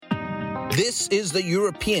This is the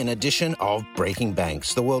European edition of Breaking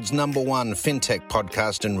Banks, the world's #1 fintech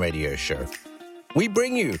podcast and radio show. We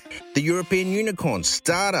bring you the European unicorns,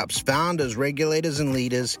 startups, founders, regulators, and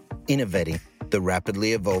leaders innovating the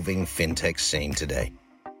rapidly evolving fintech scene today.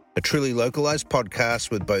 A truly localized podcast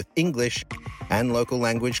with both English and local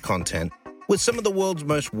language content, with some of the world's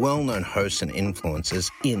most well-known hosts and influencers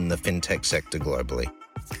in the fintech sector globally.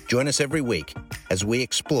 Join us every week as we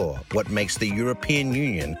explore what makes the European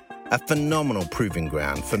Union a phenomenal proving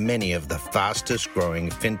ground for many of the fastest growing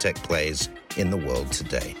fintech plays in the world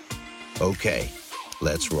today. Okay,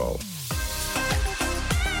 let's roll.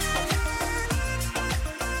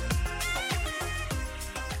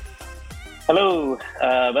 Hello,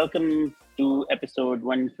 welcome to episode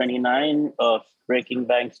 129 of Breaking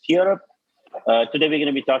Banks Europe. Today we're going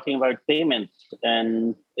to be talking about payments,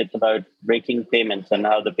 and it's about breaking payments and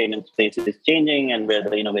how the payment space is changing and where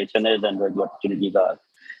the innovation is and where the opportunities are.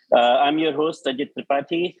 I'm your host, Ajit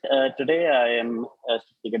Tripathi. Today I am a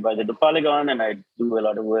strategic advisor to Polygon, and I do a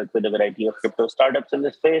lot of work with a variety of crypto startups in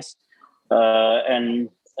this space. With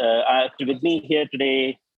me here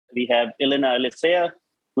today, we have Elena Elisea,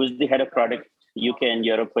 who's the head of product UK and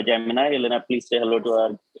Europe for Gemini. Elena, please say hello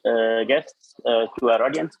to our guests, to our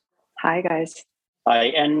audience. Hi, guys. Hi,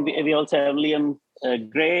 and we also have Liam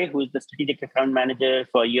Gray, who's the strategic account manager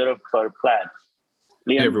for Europe for Plaid.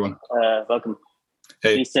 Liam, hey, everyone. Welcome.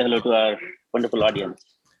 Hey. Please say hello to our wonderful audience.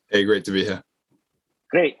 Hey, great to be here.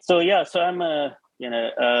 Great. So I'm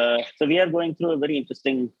so we are going through a very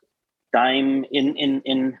interesting time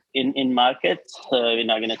in markets. We're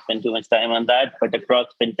not going to spend too much time on that, but across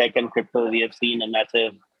fintech and crypto, we have seen a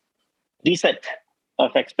massive reset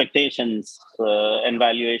of expectations and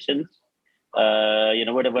valuations.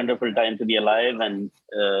 What a wonderful time to be alive, and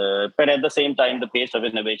but at the same time, the pace of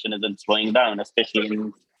innovation isn't slowing down, especially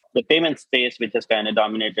in the payment space, which has kind of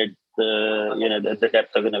dominated the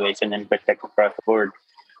depth of innovation in tech across the board.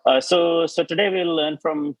 So today we'll learn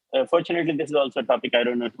from. Fortunately, this is also a topic I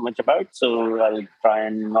don't know too much about, so I'll try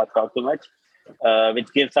and not talk too much,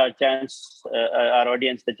 which gives our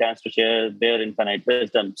audience the chance to share their infinite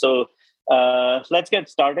wisdom. So let's get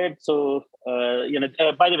started. So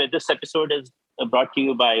by the way, this episode is brought to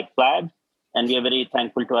you by Plaid, and we are very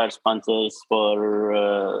thankful to our sponsors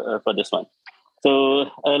for this one. So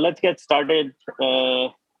let's get started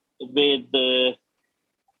with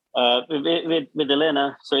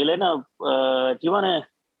Elena. So Elena, do you want to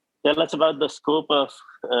tell us about the scope of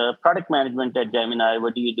product management at Gemini?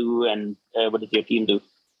 What do you do, and what does your team do?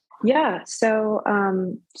 Yeah, so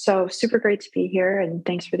super great to be here, and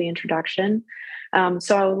thanks for the introduction.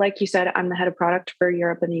 So like you said, I'm the head of product for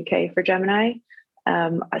Europe and the UK for Gemini.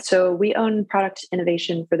 So we own product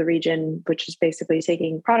innovation for the region, which is basically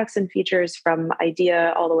taking products and features from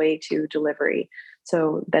idea all the way to delivery,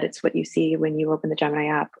 so that it's what you see when you open the Gemini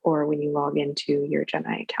app or when you log into your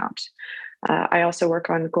Gemini account. I also work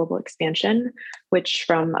on global expansion, which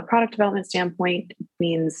from a product development standpoint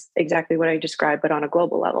means exactly what I described, but on a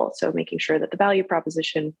global level. So making sure that the value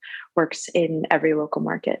proposition works in every local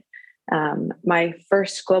market. My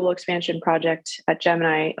first global expansion project at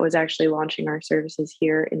Gemini was actually launching our services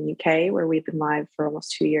here in the UK, where we've been live for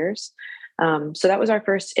almost 2 years. So that was our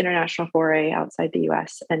first international foray outside the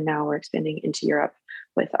US, and now we're expanding into Europe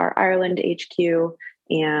with our Ireland HQ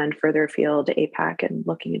and further afield APAC, and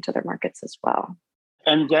looking into other markets as well.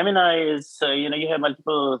 And Gemini is, you have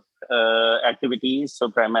multiple activities. So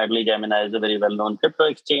primarily Gemini is a very well-known crypto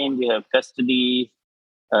exchange. You have custody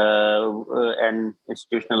and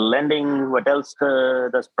institutional lending. What else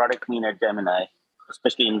does product mean at Gemini,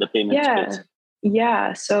 especially in the payment space?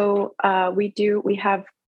 Yeah. So we have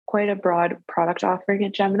quite a broad product offering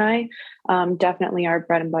at Gemini. Definitely our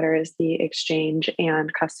bread and butter is the exchange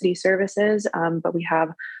and custody services, but we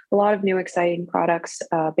have a lot of new exciting products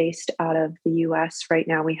based out of the US. Right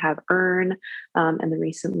now we have Earn and the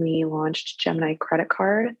recently launched Gemini credit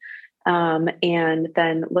card. And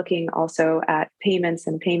then looking also at payments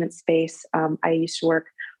and payment space, I used to work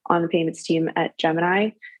on the payments team at Gemini.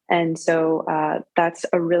 And so that's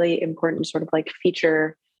a really important sort of like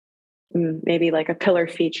feature, maybe like a pillar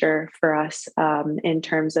feature for us in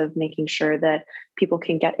terms of making sure that people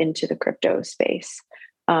can get into the crypto space.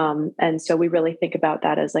 And so we really think about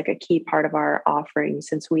that as like a key part of our offering,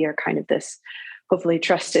 since we are kind of this hopefully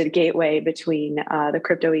trusted gateway between the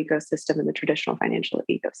crypto ecosystem and the traditional financial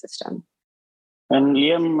ecosystem. And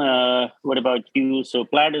Liam, what about you? So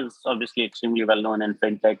Plaid is obviously extremely well known in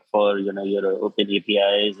fintech for your open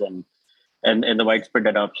APIs and the widespread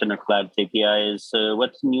adoption of Plaid's APIs.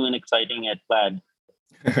 What's new and exciting at Plaid?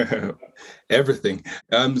 Everything.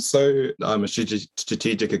 So I'm a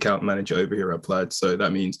strategic account manager over here at Plaid. So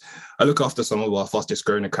that means I look after some of our fastest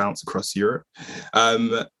growing accounts across Europe.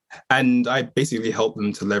 And I basically help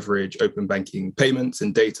them to leverage open banking payments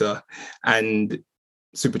and data and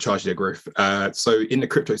supercharge their growth. So in the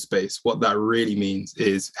crypto space, what that really means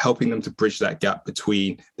is helping them to bridge that gap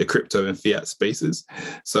between the crypto and fiat spaces.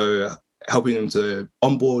 So helping them to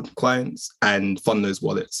onboard clients and fund those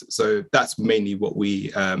wallets. So that's mainly what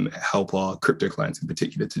we help our crypto clients in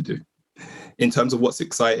particular to do. In terms of what's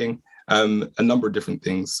exciting, a number of different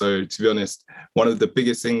things. So to be honest, one of the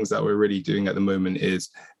biggest things that we're really doing at the moment is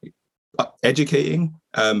educating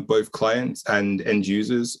both clients and end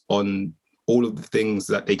users on all of the things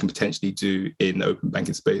that they can potentially do in the open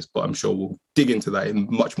banking space. But I'm sure we'll dig into that in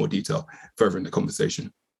much more detail further in the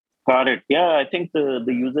conversation. Got it. Yeah, I think the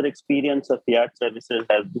user experience of fiat services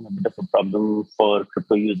has been a bit of a problem for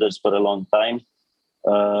crypto users for a long time.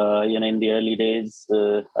 In the early days,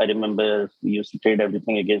 I remember we used to trade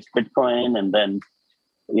everything against Bitcoin, and then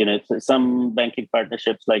some banking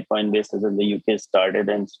partnerships like Coinbase in the UK started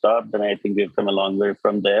and stopped, and I think we've come a long way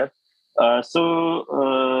from there.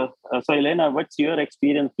 So Elena, what's your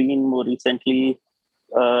experience been more recently?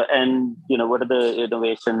 And what are the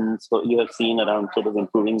innovations you have seen around sort of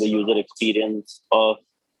improving the user experience of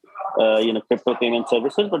crypto payment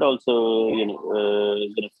services, but also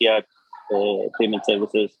fiat payment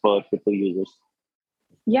services for crypto users?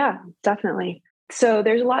 Yeah, definitely. So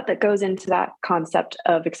there's a lot that goes into that concept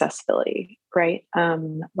of accessibility, right?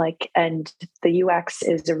 And the UX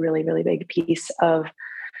is a really, really big piece of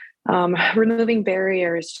removing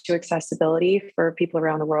barriers to accessibility for people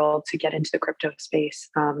around the world to get into the crypto space.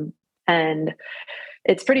 And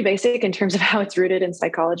it's pretty basic in terms of how it's rooted in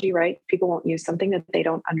psychology, right? People won't use something that they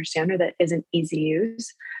don't understand or that isn't easy to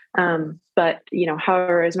use. But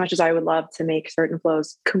however, as much as I would love to make certain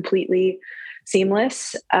flows completely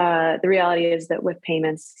seamless, the reality is that with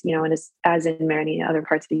payments, and as in many other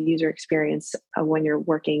parts of the user experience, when you're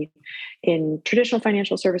working in traditional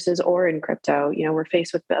financial services or in crypto, we're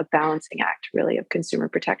faced with a balancing act really of consumer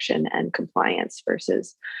protection and compliance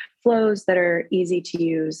versus flows that are easy to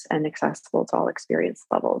use and accessible to all experience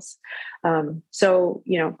levels. So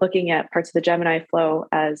looking at parts of the Gemini flow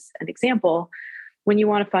as an example, when you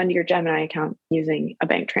want to fund your Gemini account using a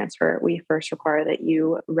bank transfer, we first require that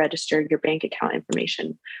you register your bank account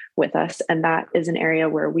information with us. And that is an area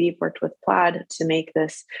where we've worked with Plaid to make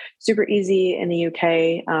this super easy in the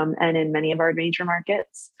UK and in many of our major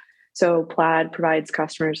markets. So Plaid provides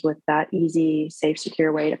customers with that easy, safe,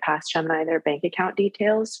 secure way to pass Gemini their bank account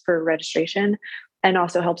details for registration, and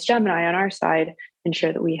also helps Gemini on our side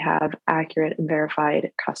ensure that we have accurate and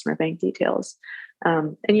verified customer bank details.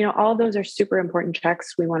 All of those are super important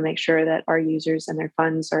checks. We want to make sure that our users and their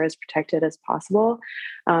funds are as protected as possible.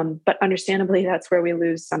 But understandably, that's where we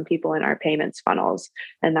lose some people in our payments funnels.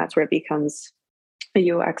 And that's where it becomes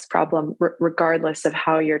a UX problem, regardless of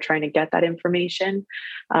how you're trying to get that information.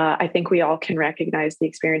 I think we all can recognize the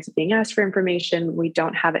experience of being asked for information we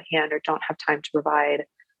don't have at hand or don't have time to provide.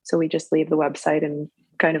 So we just leave the website and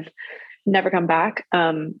kind of never come back.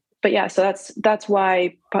 But yeah, so that's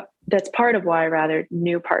part of why rather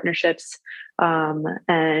new partnerships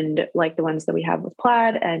and like the ones that we have with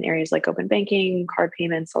Plaid and areas like open banking, card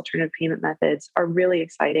payments, alternative payment methods are really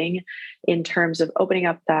exciting in terms of opening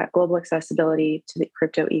up that global accessibility to the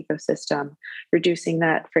crypto ecosystem, reducing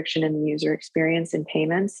that friction in the user experience in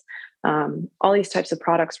payments. All these types of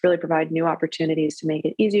products really provide new opportunities to make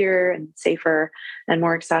it easier and safer and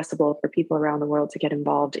more accessible for people around the world to get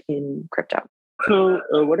involved in crypto. So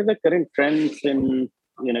what are the current trends in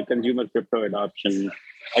consumer crypto adoption?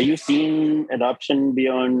 Are you seeing adoption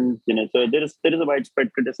beyond, so there is a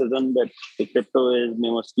widespread criticism that the crypto is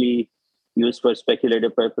mostly used for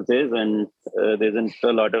speculative purposes and there isn't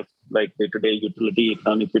a lot of like day-to-day utility,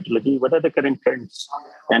 economic utility. What are the current trends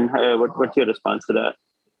and what's your response to that?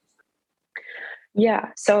 Yeah,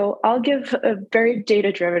 so I'll give a very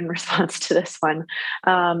data-driven response to this one.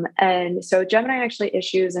 And so Gemini actually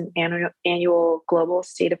issues an annual global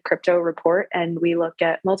state of crypto report, and we look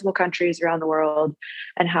at multiple countries around the world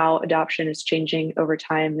and how adoption is changing over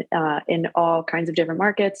time in all kinds of different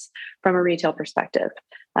markets from a retail perspective.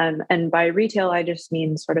 And by retail, I just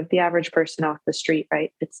mean sort of the average person off the street,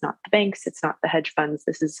 right? It's not the banks, it's not the hedge funds.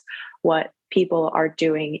 This is what people are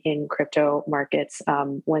doing in crypto markets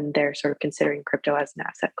when they're sort of considering crypto as an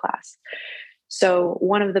asset class. So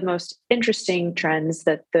one of the most interesting trends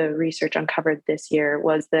that the research uncovered this year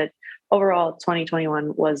was that overall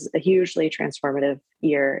 2021 was a hugely transformative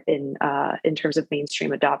year in terms of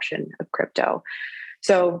mainstream adoption of crypto.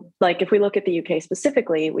 So like if we look at the UK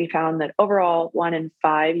specifically, we found that overall 1 in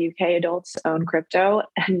 5 UK adults own crypto,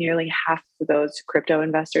 and nearly half of those crypto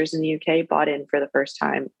investors in the UK bought in for the first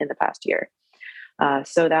time in the past year.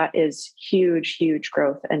 So that is huge, huge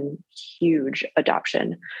growth and huge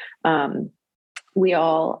adoption. We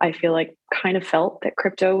all, I feel like, kind of felt that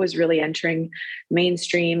crypto was really entering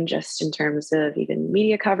mainstream just in terms of even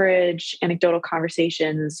media coverage, anecdotal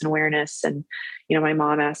conversations and awareness. And, my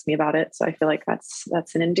mom asked me about it. So I feel like that's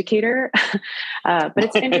an indicator. But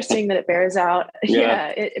it's interesting that it bears out. Yeah,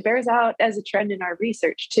 it bears out as a trend in our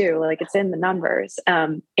research too. Like it's in the numbers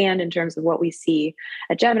and in terms of what we see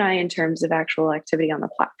at Gemini in terms of actual activity on the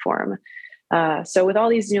platform. So with all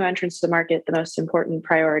these new entrants to the market, the most important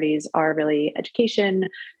priorities are really education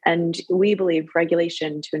and we believe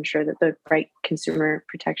regulation to ensure that the right consumer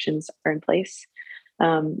protections are in place.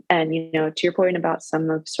 And, to your point about some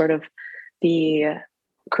of sort of the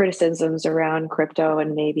criticisms around crypto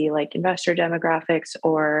and maybe like investor demographics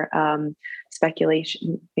or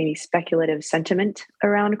speculation, maybe speculative sentiment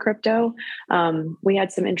around crypto. We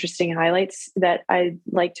had some interesting highlights that I'd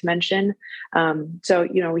like to mention. So,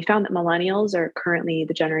 we found that millennials are currently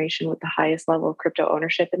the generation with the highest level of crypto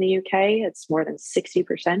ownership in the UK. It's more than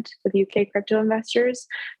 60% of UK crypto investors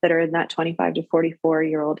that are in that 25 to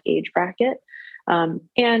 44-year-old age bracket.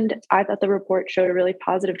 And I thought the report showed a really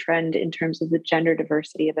positive trend in terms of the gender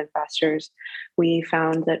diversity of investors. We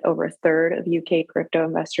found that over a third of UK crypto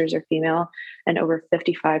investors are female and over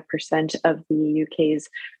 55% of the UK's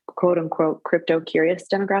quote unquote crypto curious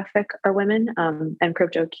demographic are women. And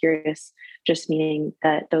crypto curious just meaning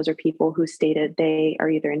that those are people who stated they are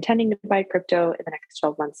either intending to buy crypto in the next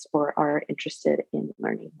 12 months or are interested in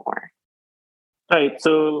learning more. Right.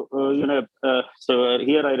 So,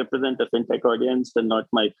 here I represent a fintech audience and not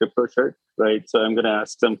my crypto shirt, right? So I'm going to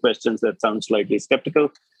ask some questions that sound slightly skeptical.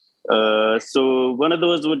 So one of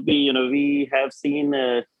those would be, we have seen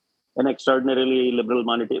an extraordinarily liberal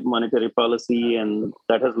monetary policy, and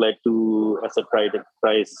that has led to asset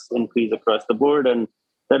price increase across the board. And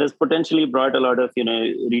that has potentially brought a lot of,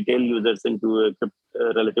 retail users into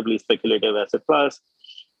a relatively speculative asset class.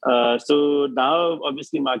 So now,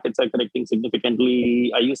 obviously, markets are correcting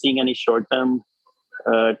significantly. Are you seeing any short-term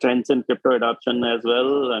trends in crypto adoption as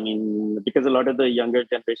well? I mean, because a lot of the younger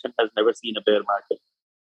generation has never seen a bear market.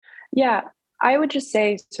 Yeah, I would just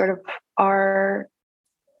say sort of our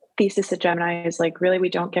thesis at Gemini is like really we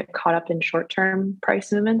don't get caught up in short-term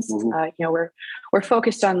price movements. Mm-hmm. We're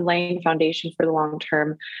focused on laying foundation for the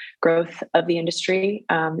long-term growth of the industry.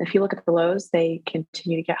 If you look at the lows, they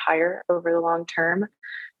continue to get higher over the long term.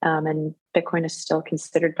 And Bitcoin is still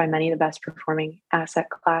considered by many the best performing asset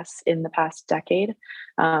class in the past decade.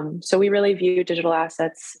 So we really view digital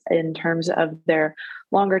assets in terms of their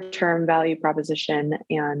longer term value proposition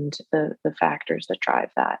and the factors that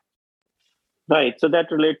drive that. Right. So that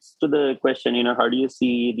relates to the question, how do you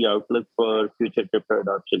see the outlook for future crypto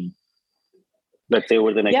adoption, let's say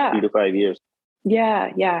over the next 3 to 5 years?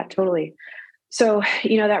 Yeah, totally. So,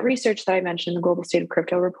 that research that I mentioned, the Global State of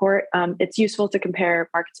Crypto report, it's useful to compare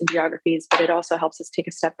markets and geographies, but it also helps us take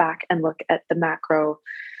a step back and look at the macro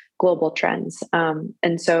global trends.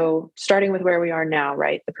 And so starting with where we are now,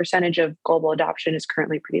 right, the percentage of global adoption is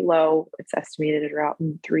currently pretty low. It's estimated at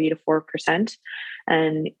around 3 to 4%.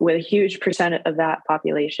 And with a huge percent of that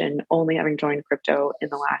population only having joined crypto in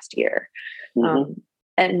the last year. Mm-hmm.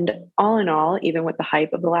 And all in all, even with the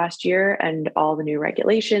hype of the last year and all the new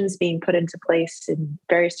regulations being put into place in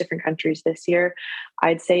various different countries this year,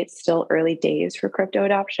 I'd say it's still early days for crypto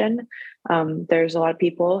adoption. There's a lot of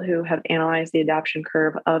people who have analyzed the adoption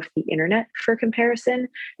curve of the internet for comparison.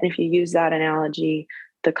 And if you use that analogy,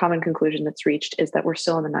 the common conclusion that's reached is that we're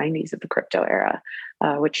still in the 90s of the crypto era,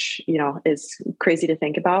 which, is crazy to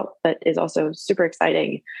think about, but is also super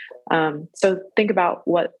exciting. So think about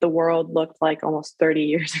what the world looked like almost 30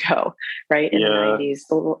 years ago, right? In the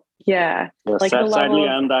 90s. Yeah. Like sadly,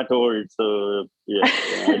 I'm that old. So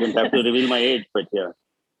I didn't have to reveal my age, but yeah.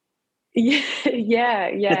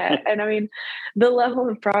 Yeah. And I mean, the level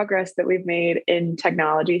of progress that we've made in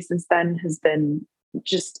technology since then has been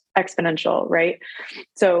just exponential, right?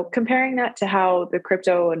 So comparing that to how the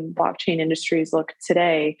crypto and blockchain industries look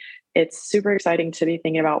today, it's super exciting to be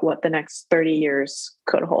thinking about what the next 30 years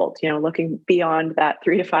could hold, looking beyond that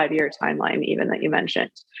 3 to 5 year timeline, even that you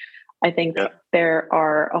mentioned. I think there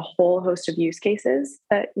are a whole host of use cases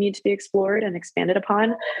that need to be explored and expanded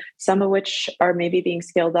upon, some of which are maybe being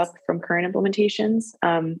scaled up from current implementations,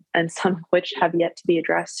 and some of which have yet to be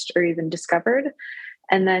addressed or even discovered.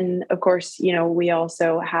 And then, of course, we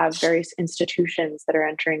also have various institutions that are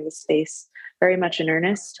entering the space very much in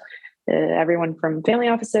earnest. everyone from family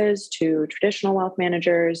offices to traditional wealth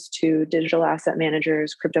managers to digital asset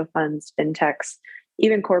managers, crypto funds, fintechs,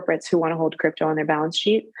 even corporates who want to hold crypto on their balance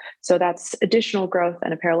sheet. So that's additional growth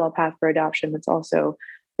and a parallel path for adoption that's also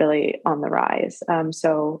really on the rise.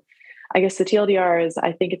 So I guess the TLDR is,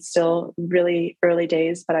 I think it's still really early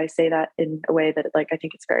days, but I say that in a way that I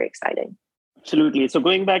think it's very exciting. Absolutely. So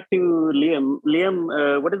going back to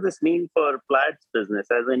Liam, what does this mean for Plaid's business?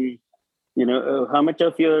 As in, how much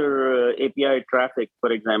of your API traffic,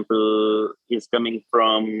 for example, is coming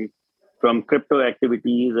from crypto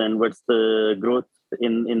activities, and what's the growth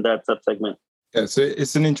in that subsegment? Yeah, so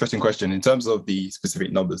it's an interesting question. In terms of the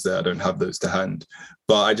specific numbers there, I don't have those to hand.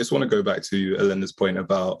 But I just want to go back to Elena's point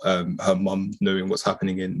about her mum knowing what's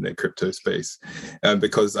happening in the crypto space,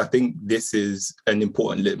 because I think this is an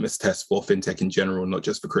important litmus test for fintech in general, not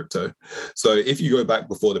just for crypto. So if you go back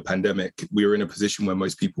before the pandemic, we were in a position where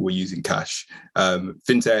most people were using cash.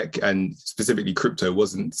 Fintech and specifically crypto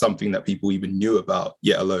wasn't something that people even knew about,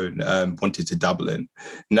 yet alone wanted to dabble in.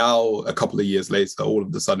 Now, a couple of years later, all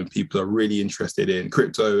of a sudden, people are really interested in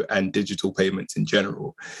crypto and digital payments in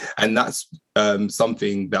general. And that's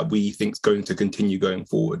something that we think is going to continue going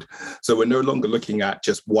forward. So we're no longer looking at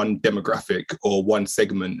just one demographic or one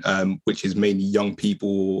segment, which is mainly young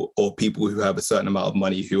people or people who have a certain amount of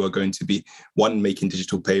money who are going to be, one, making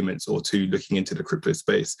digital payments, or two, looking into the crypto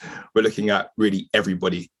space. We're looking at really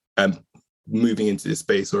everybody moving into this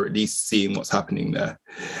space, or at least seeing what's happening there.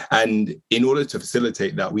 And in order to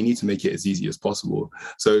facilitate that, we need to make it as easy as possible.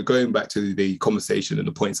 So going back to the conversation and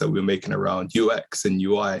the points that we were making around UX and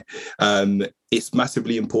UI, it's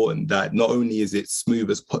massively important that not only is it as smooth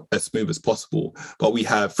as possible, but we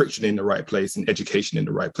have friction in the right place and education in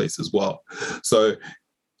the right place as well. So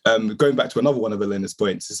going back to another one of Elena's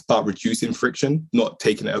points, it's about reducing friction, not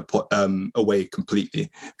taking it away completely,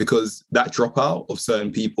 because that dropout of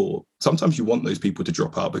certain people, sometimes you want those people to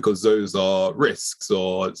drop out because those are risks,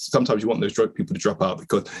 or sometimes you want those people to drop out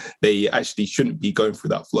because they actually shouldn't be going through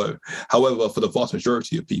that flow. However, for the vast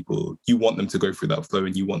majority of people, you want them to go through that flow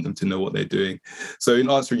and you want them to know what they're doing. So in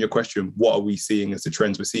answering your question, what are we seeing as the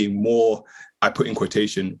trends? We're seeing more, I put in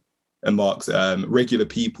quotation and marks, regular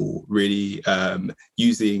people really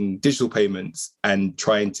using digital payments and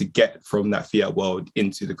trying to get from that fiat world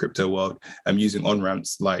into the crypto world, using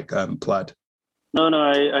on-ramps like Plaid. No,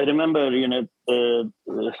 I remember, so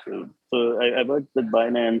I worked with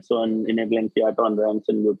Binance on enabling fiat on-ramps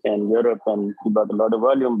in UK and Europe, and we got a lot of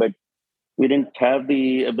volume, but we didn't have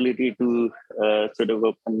the ability to sort of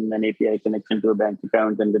open an API connection to a bank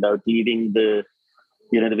account, and without leaving the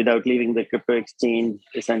crypto exchange,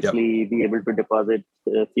 essentially be able to deposit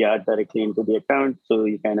fiat directly into the account. So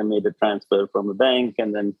you kind of made a transfer from a bank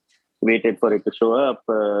and then waited for it to show up.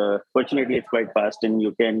 Fortunately, it's quite fast in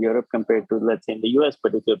UK and Europe compared to, let's say, in the US.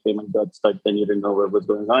 But if your payment got stuck, then you didn't know what was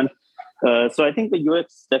going on. So I think the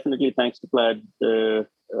UX, definitely thanks to Plaid, has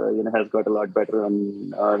got a lot better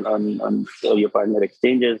on your partner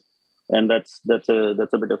exchanges. And that's a bit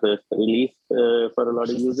of a relief for a lot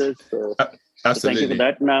of users. Absolutely. So thank you for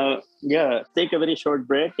that. Now, take a very short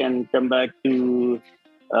break and come back to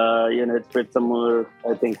with some more,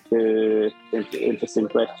 I think, interesting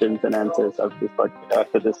questions and answers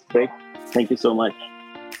after this break. Thank you so much.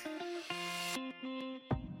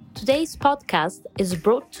 Today's podcast is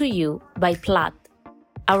brought to you by Plaid.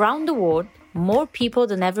 Around the world, more people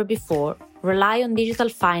than ever before rely on digital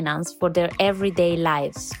finance for their everyday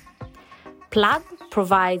lives. Plaid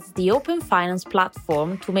provides the open finance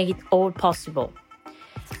platform to make it all possible.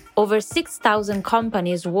 Over 6,000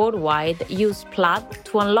 companies worldwide use Plaid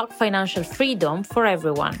to unlock financial freedom for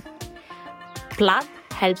everyone. Plaid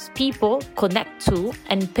helps people connect to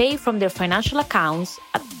and pay from their financial accounts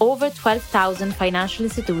at over 12,000 financial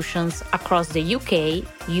institutions across the UK,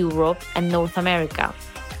 Europe, and North America.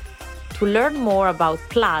 To learn more about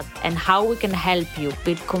Plaid and how we can help you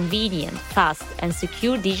build convenient, fast, and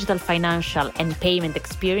secure digital financial and payment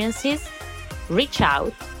experiences, reach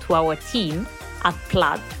out to our team at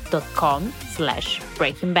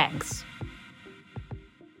plaid.com/breakingbanks.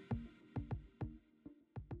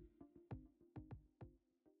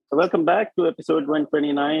 Welcome back to episode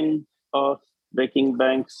 129 of Breaking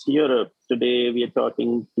Banks Europe. Today we are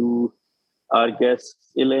talking to our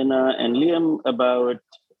guests, Elena and Liam, about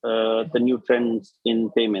the new trends in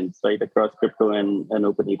payments, right, across crypto and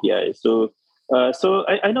open API. So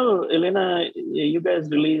I know, Elena, you guys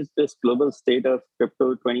released this Global State of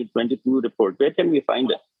Crypto 2022 report. Where can we find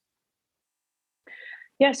it?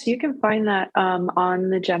 Yes, you can find that on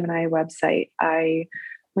the Gemini website. I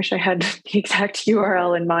wish I had the exact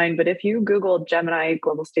URL in mind, but if you Google Gemini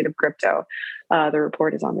Global State of Crypto, the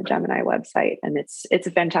report is on the Gemini website, and it's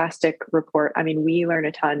a fantastic report. I mean, we learn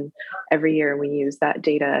a ton every year. We use that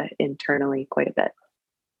data internally quite a bit.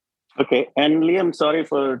 Okay. And Liam, sorry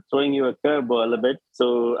for throwing you a curveball a bit.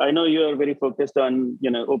 So I know you are very focused on,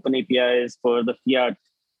 open APIs for the fiat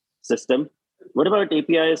system. What about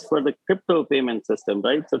APIs for the crypto payment system,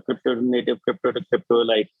 right? So crypto native, crypto to crypto,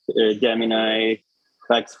 like Gemini,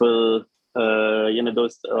 Paxful,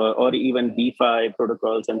 those, or even DeFi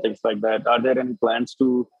protocols and things like that. Are there any plans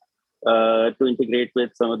to integrate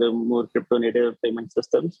with some of the more crypto native payment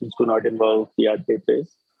systems which do not involve fiat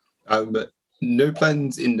gateways? No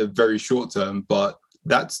plans in the very short term, but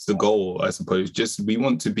that's the goal, I suppose. Just we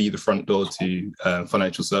want to be the front door to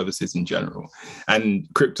financial services in general. And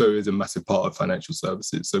crypto is a massive part of financial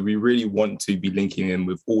services. So we really want to be linking in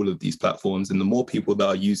with all of these platforms. And the more people that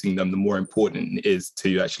are using them, the more important it is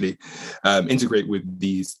to actually integrate with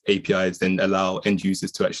these APIs and allow end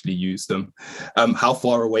users to actually use them. How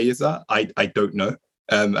far away is that? I don't know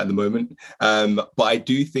at the moment. But I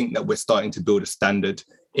do think that we're starting to build a standard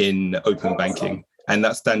in open banking. And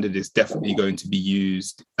that standard is definitely going to be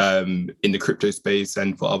used in the crypto space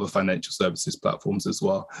and for other financial services platforms as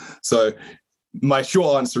well. So my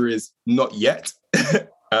short answer is not yet,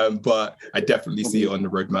 but I definitely see it on the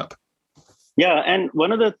roadmap. Yeah, and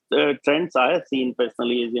one of the trends I have seen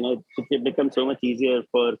personally is, it becomes so much easier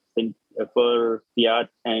for fiat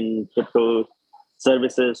and crypto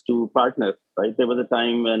services to partner, right? There was a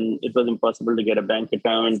time when it was impossible to get a bank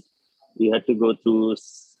account. You had to go through,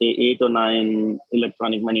 say, 8 or 9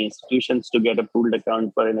 electronic money institutions to get a pooled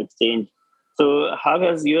account for an exchange. So how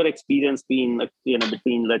has your experience been,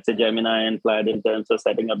 between, let's say, Gemini and Plaid in terms of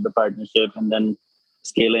setting up the partnership and then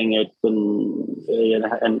scaling it,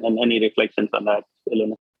 and any reflections on that,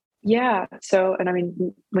 Elena? Yeah. So, and I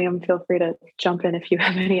mean, Liam, feel free to jump in if you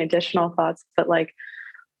have any additional thoughts, but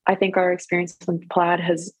I think our experience with Plaid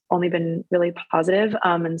has only been really positive,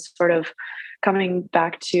 and sort of coming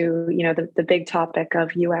back to, the big topic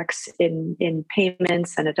of UX in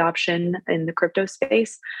payments and adoption in the crypto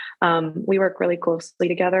space. We work really closely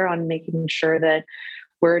together on making sure that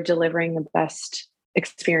we're delivering the best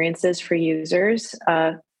experiences for users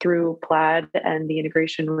through Plaid and the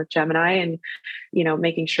integration with Gemini, and,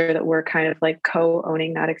 making sure that we're kind of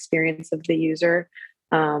co-owning that experience of the user,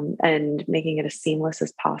 and making it as seamless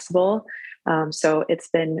as possible. So it's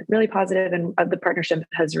been really positive, and the partnership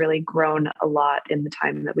has really grown a lot in the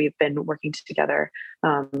time that we've been working together,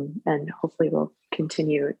 and hopefully we'll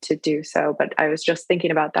continue to do so. But I was just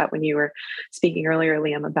thinking about that when you were speaking earlier,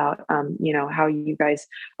 Liam, about how you guys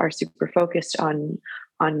are super focused on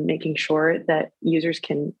making sure that users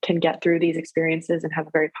can get through these experiences and have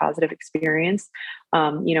a very positive experience.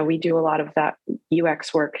 We do a lot of that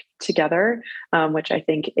UX work together, which I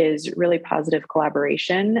think is really positive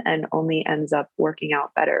collaboration and only ends up working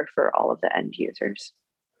out better for all of the end users.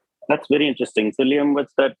 That's very interesting. So Liam,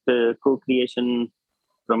 what's that co-creation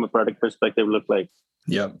from a product perspective look like?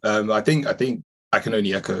 Yeah, I think I can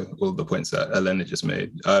only echo all the points that Elena just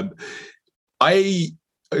made.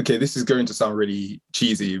 Okay, this is going to sound really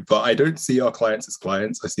cheesy, but I don't see our clients as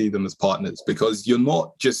clients. I see them as partners, because you're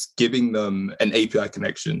not just giving them an API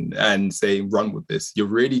connection and saying, run with this. You're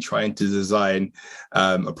really trying to design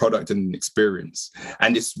a product and an experience.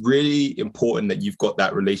 And it's really important that you've got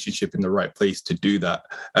that relationship in the right place to do that.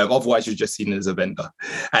 Otherwise, you're just seen as a vendor.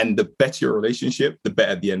 And the better your relationship, the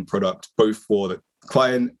better the end product, both for the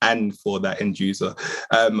client and for that end user.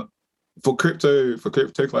 For crypto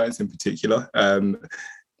clients in particular,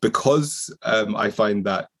 because I find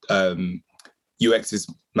that UX is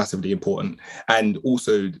massively important, and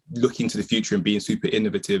also looking to the future and being super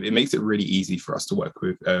innovative, it makes it really easy for us to work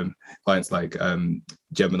with clients like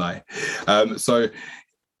Gemini. So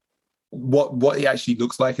what it actually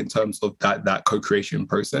looks like in terms of that co-creation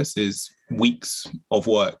process is weeks of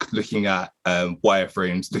work looking at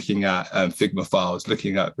wireframes, looking at Figma files,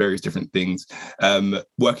 looking at various different things,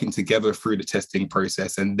 working together through the testing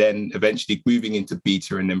process, and then eventually moving into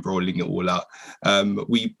beta and then rolling it all out.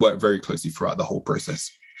 We work very closely throughout the whole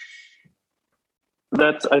process.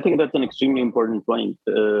 I think that's an extremely important point,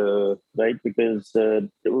 right? Because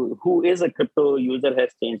who is a crypto user has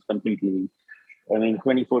changed completely. I mean,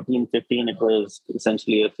 2014, 15, it was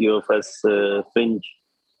essentially a few of us fringe,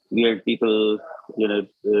 weird people,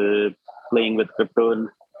 playing with crypto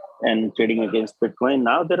and trading against Bitcoin.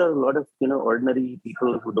 Now there are a lot of, ordinary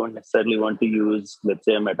people who don't necessarily want to use, let's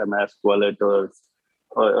say, a MetaMask wallet or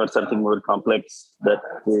something more complex that,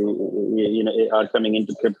 are coming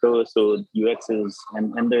into crypto. So UX is,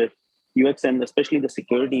 and the UX and especially the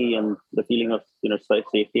security and the feeling of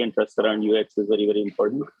safety and trust around UX is very, very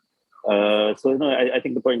important. I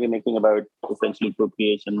think the point you're making about essentially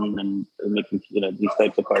co-creation and making these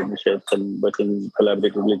types of partnerships and working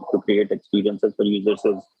collaboratively to create experiences for users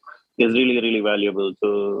is really, really valuable.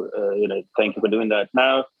 So thank you for doing that.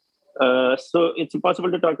 Now, so it's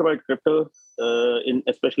impossible to talk about crypto,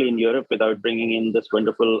 especially in Europe, without bringing in this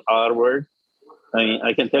wonderful R word. I mean,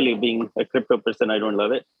 I can tell you, being a crypto person, I don't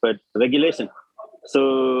love it, but regulation.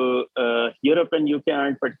 So Europe and UK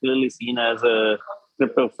aren't particularly seen as a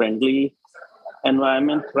crypto-friendly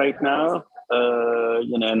environment right now.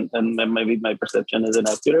 And maybe my perception is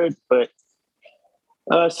inaccurate, but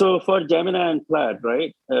so for Gemini and Plaid,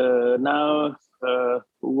 right now, first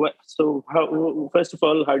of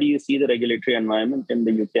all, how do you see the regulatory environment in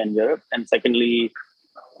the UK and Europe? And secondly,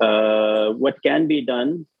 what can be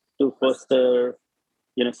done to foster,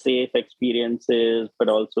 safe experiences, but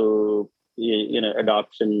also,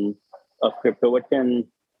 adoption of crypto? What can,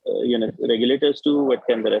 regulators do? What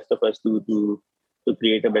can the rest of us do to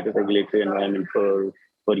create a better regulatory environment for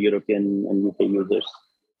European and UK users?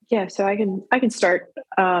 Yeah, so I can start,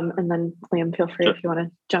 and then Liam, feel free if you want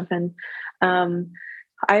to jump in.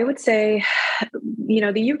 I would say,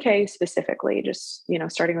 the UK specifically, just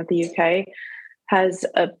starting with the UK, has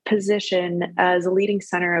a position as a leading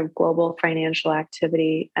center of global financial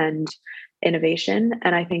activity and innovation.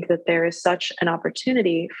 And I think that there is such an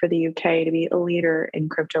opportunity for the UK to be a leader in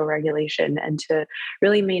crypto regulation and to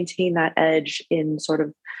really maintain that edge in sort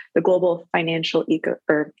of the global financial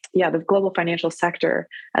the global financial sector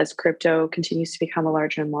as crypto continues to become a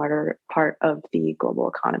larger and larger part of the global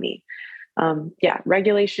economy.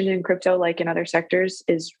 Regulation in crypto, like in other sectors,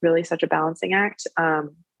 is really such a balancing act.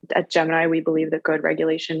 At Gemini, we believe that good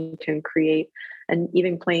regulation can create an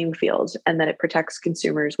even playing field and that it protects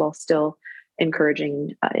consumers while still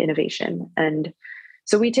encouraging innovation. And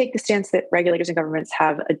so we take the stance that regulators and governments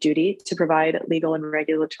have a duty to provide legal and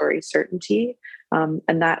regulatory certainty,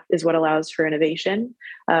 and that is what allows for innovation,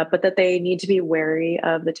 but that they need to be wary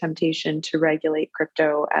of the temptation to regulate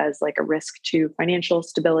crypto as like a risk to financial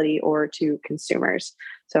stability or to consumers.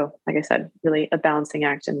 So, like I said, really a balancing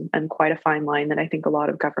act and quite a fine line that I think a lot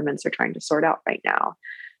of governments are trying to sort out right now.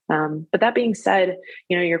 But that being said,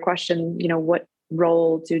 your question, what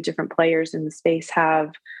role do different players in the space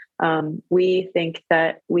have? We think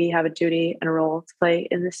that we have a duty and a role to play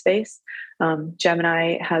in this space.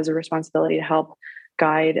 Gemini has a responsibility to help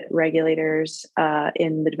guide regulators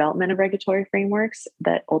in the development of regulatory frameworks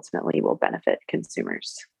that ultimately will benefit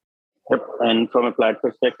consumers. Yep. And from a Plaid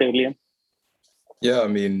perspective, Liam? Yeah, I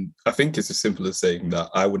mean, I think it's as simple as saying that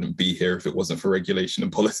I wouldn't be here if it wasn't for regulation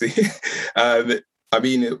and policy. I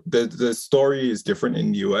mean, the story is different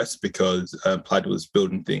in the US because Plaid was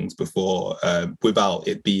building things before without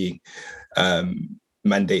it being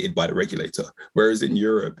mandated by the regulator. Whereas in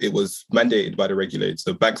Europe, it was mandated by the regulator.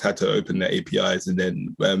 So banks had to open their APIs and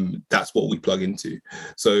then that's what we plug into.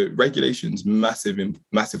 So regulation's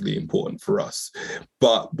massively important for us.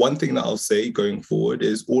 But one thing that I'll say going forward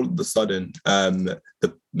is all of a sudden, the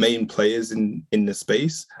main players in the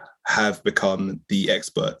space have become the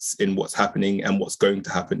experts in what's happening and what's going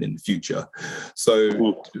to happen in the future.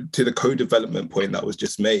 So to the co-development point that was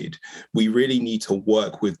just made, we really need to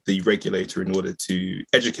work with the regulator in order to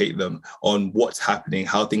educate them on what's happening,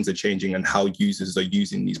 how things are changing, and how users are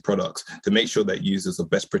using these products to make sure that users are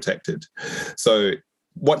best protected. So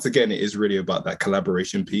once again, it is really about that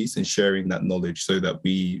collaboration piece and sharing that knowledge so that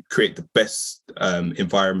we create the best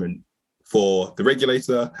environment for the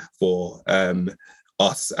regulator, for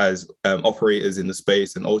us as operators in the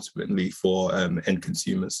space, and ultimately for end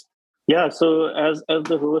consumers. Yeah, so as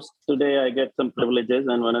the host today, I get some privileges,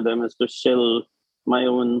 and one of them is to shill my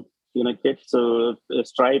own kit. So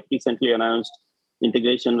Stripe recently announced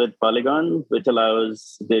integration with Polygon, which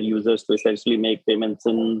allows their users to essentially make payments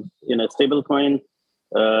in a stablecoin.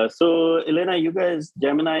 So Elena, you guys,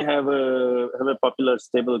 Gemini have a popular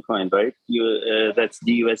stablecoin, right? That's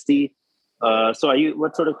GUSD. So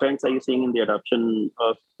what sort of trends are you seeing in the adoption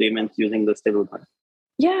of payments using the stablecoin?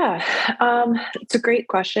 Yeah, it's a great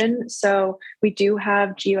question. So we do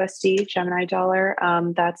have GUSD, Gemini Dollar.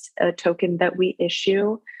 That's a token that we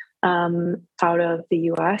issue out of the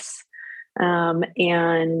US.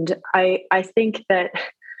 And I think that,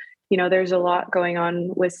 there's a lot going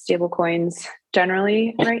on with stablecoins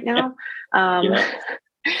generally right now.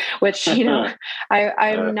 Which,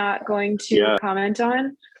 I'm not going to comment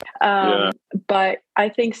on. But I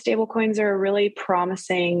think stablecoins are a really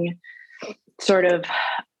promising sort of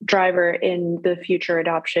driver in the future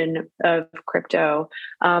adoption of crypto.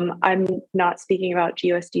 I'm not speaking about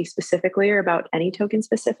GUSD specifically or about any token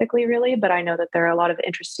specifically, really, but I know that there are a lot of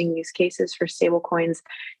interesting use cases for stablecoins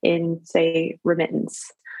in, say,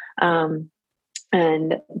 remittance.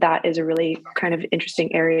 And that is a really kind of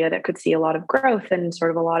interesting area that could see a lot of growth and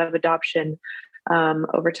sort of a lot of adoption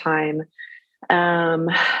over time. I'm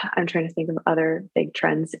trying to think of other big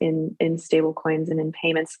trends in stable coins and in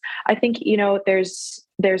payments. I think,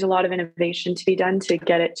 there's a lot of innovation to be done to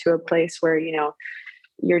get it to a place where,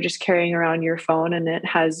 you're just carrying around your phone and it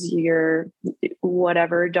has your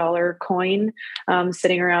whatever dollar coin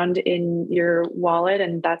sitting around in your wallet.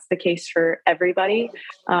 And that's the case for everybody.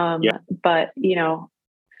 But,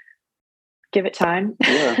 give it time.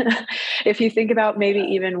 Yeah. If you think about maybe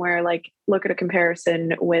even where, look at a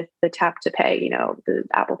comparison with the tap to pay, the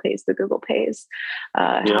Apple Pays, the Google Pays,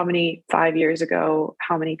 how many 5 years ago,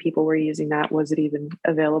 how many people were using that? Was it even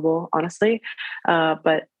available, honestly?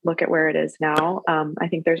 But look at where it is now. I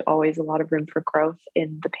think there's always a lot of room for growth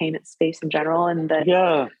in the payment space in general. And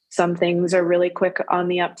that some things are really quick on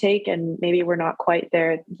the uptake, and maybe we're not quite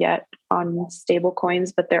there yet on stable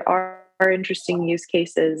coins, but there are interesting use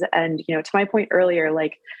cases. And, to my point earlier,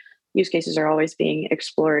 use cases are always being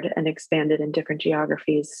explored and expanded in different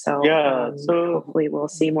geographies. So, so hopefully we'll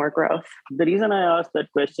see more growth. The reason I asked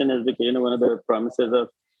that question is because, one of the promises of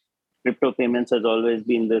crypto payments has always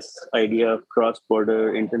been this idea of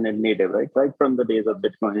cross-border internet native, right from the days of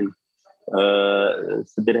Bitcoin. So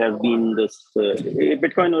there has been this,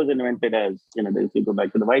 Bitcoin was invented as, if you go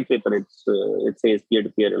back to the white paper, it says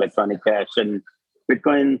peer-to-peer electronic cash, and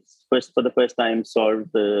Bitcoin for the first time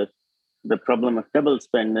solved the problem of double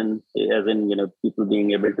spend, and as in, people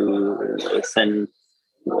being able to send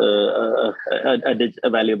a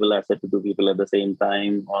valuable asset to two people at the same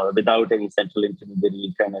time, or without any central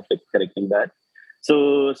intermediary kind of correcting that.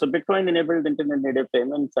 So Bitcoin enabled internet native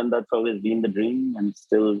payments, and that's always been the dream and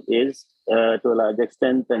still is to a large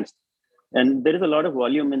extent. And there is a lot of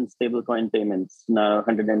volume in stablecoin payments now.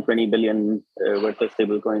 120 billion worth of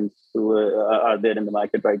stablecoins are there in the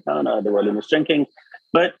market right now. Now the volume is shrinking.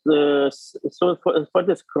 But so for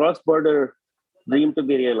this cross-border dream to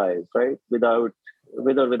be realized, right, with or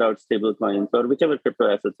without stablecoins or whichever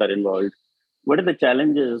crypto assets are involved, what are the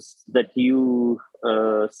challenges that you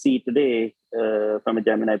see today from a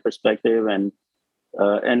Gemini perspective, and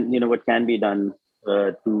what can be done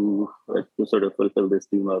to sort of fulfill this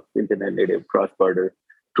theme of internet native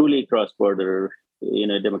truly cross-border,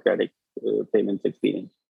 democratic payments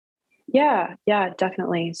experience? Yeah,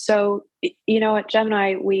 definitely. So, at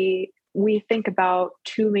Gemini, we think about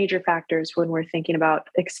two major factors when we're thinking about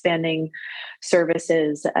expanding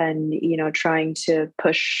services and, trying to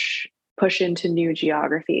push into new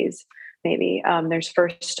geographies, maybe. There's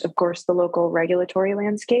first, of course, the local regulatory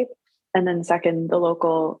landscape. And then second, the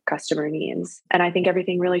local customer needs. And I think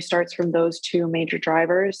everything really starts from those two major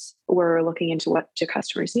drivers. We're looking into what do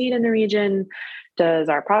customers need in the region? Does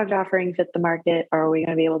our product offering fit the market? Are we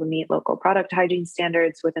going to be able to meet local product hygiene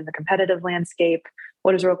standards within the competitive landscape?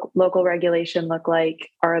 What does local regulation look like?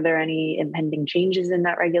 Are there any impending changes in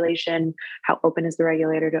that regulation? How open is the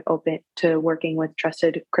regulator to working with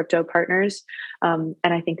trusted crypto partners? And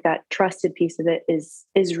I think that trusted piece of it is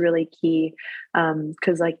really key,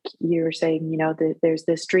 because like you were saying, there's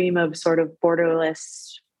this dream of sort of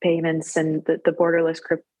borderless payments and the borderless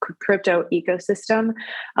crypto ecosystem.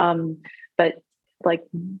 But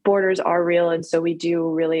borders are real. And so we do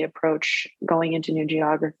really approach going into new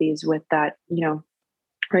geographies with that,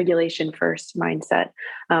 regulation first mindset.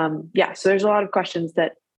 So there's a lot of questions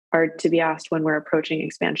that are to be asked when we're approaching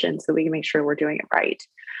expansion, so we can make sure we're doing it right.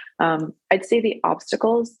 I'd say the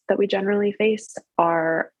obstacles that we generally face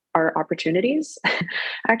are opportunities,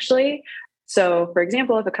 actually. So, for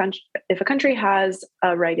example, if a country has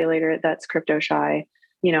a regulator that's crypto shy,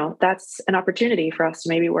 that's an opportunity for us to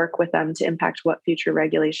maybe work with them to impact what future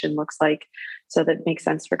regulation looks like, so that makes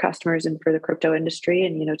sense for customers and for the crypto industry.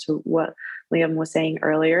 And, to what Liam was saying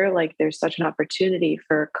earlier, there's such an opportunity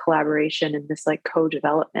for collaboration and this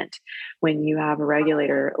co-development when you have a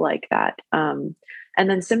regulator like that. And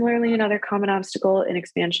then similarly, another common obstacle in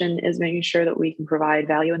expansion is making sure that we can provide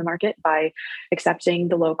value in the market by accepting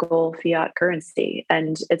the local fiat currency.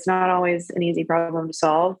 And it's not always an easy problem to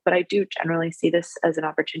solve, but I do generally see this as an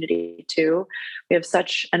opportunity too. We have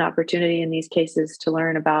such an opportunity in these cases to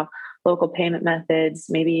learn about local payment methods,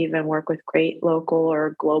 maybe even work with great local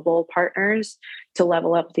or global partners to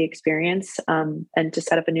level up the experience, and to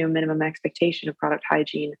set up a new minimum expectation of product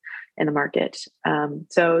hygiene in the market.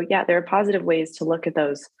 There are positive ways to look at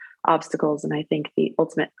those obstacles. And I think the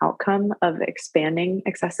ultimate outcome of expanding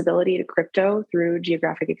accessibility to crypto through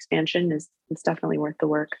geographic expansion is definitely worth the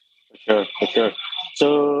work. For sure.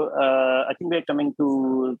 So I think we're coming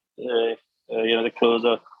to the close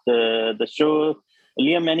of the show.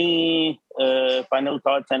 Liam, any final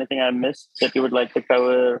thoughts? Anything I missed that you would like to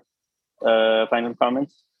cover? Final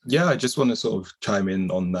comments? Yeah, I just want to sort of chime in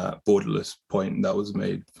on that borderless point that was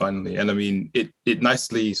made finally. And I mean, it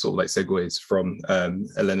nicely sort of like segues from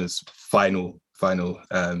Elena's final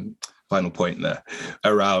point there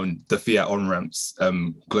around the fiat on-ramps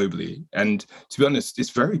globally. And to be honest, it's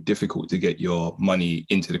very difficult to get your money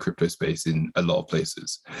into the crypto space in a lot of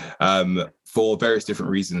places for various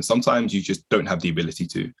different reasons. Sometimes you just don't have the ability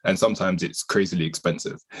to, and sometimes it's crazily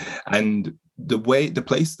expensive. And the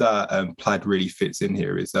place that Plaid really fits in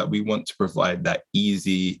here is that we want to provide that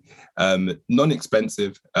easy,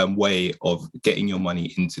 non-expensive way of getting your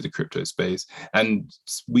money into the crypto space. And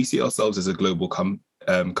we see ourselves as a global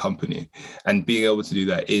company, and being able to do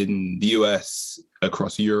that in the US,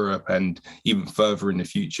 across Europe, and even further in the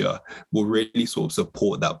future will really sort of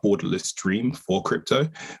support that borderless stream for crypto,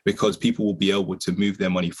 because people will be able to move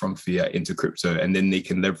their money from fiat into crypto, and then they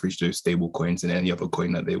can leverage those stable coins and any other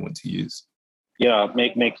coin that they want to use. Yeah,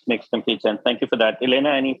 makes complete sense. Thank you for that. Elena,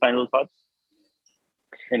 any final thoughts?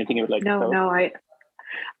 Anything you would like to tell? No,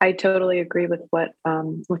 I totally agree with what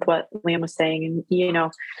Liam was saying. And, you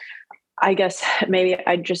know, I guess maybe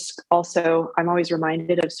I'm always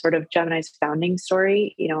reminded of sort of Gemini's founding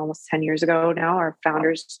story, you know, almost 10 years ago now. Our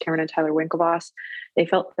founders, Cameron and Tyler Winklevoss, they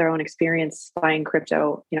felt their own experience buying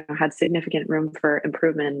crypto, you know, had significant room for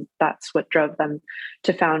improvement. That's what drove them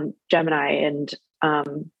to found Gemini. And,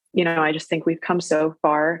 you know, I just think we've come so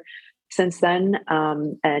far since then.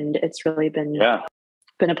 And it's really been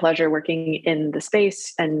a pleasure working in the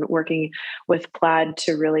space and working with Plaid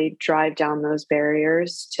to really drive down those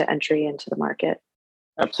barriers to entry into the market.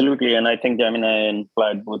 Absolutely. And I think Gemini and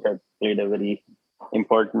Plaid both have played a very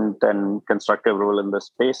important and constructive role in this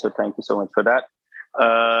space. So thank you so much for that.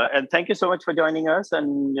 And thank you so much for joining us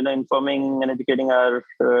and, you know, informing and educating our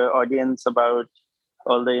audience about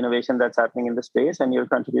all the innovation that's happening in the space and your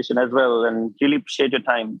contribution as well. And really appreciate your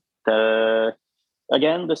time.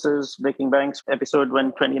 Again, this is Breaking Banks episode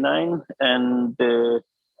 129. And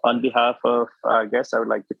on behalf of our guests, I would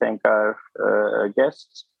like to thank our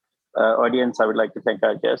guests. Audience, I would like to thank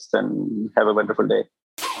our guests, and have a wonderful day.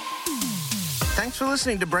 Thanks for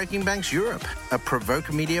listening to Breaking Banks Europe, a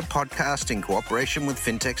Provoke Media podcast in cooperation with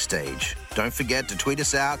FinTech Stage. Don't forget to tweet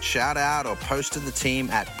us out, shout out, or post to the team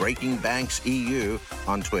at Breaking Banks EU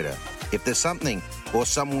on Twitter. If there's something or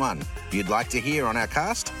someone you'd like to hear on our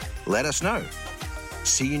cast, let us know.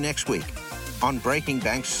 See you next week on Breaking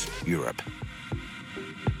Banks Europe.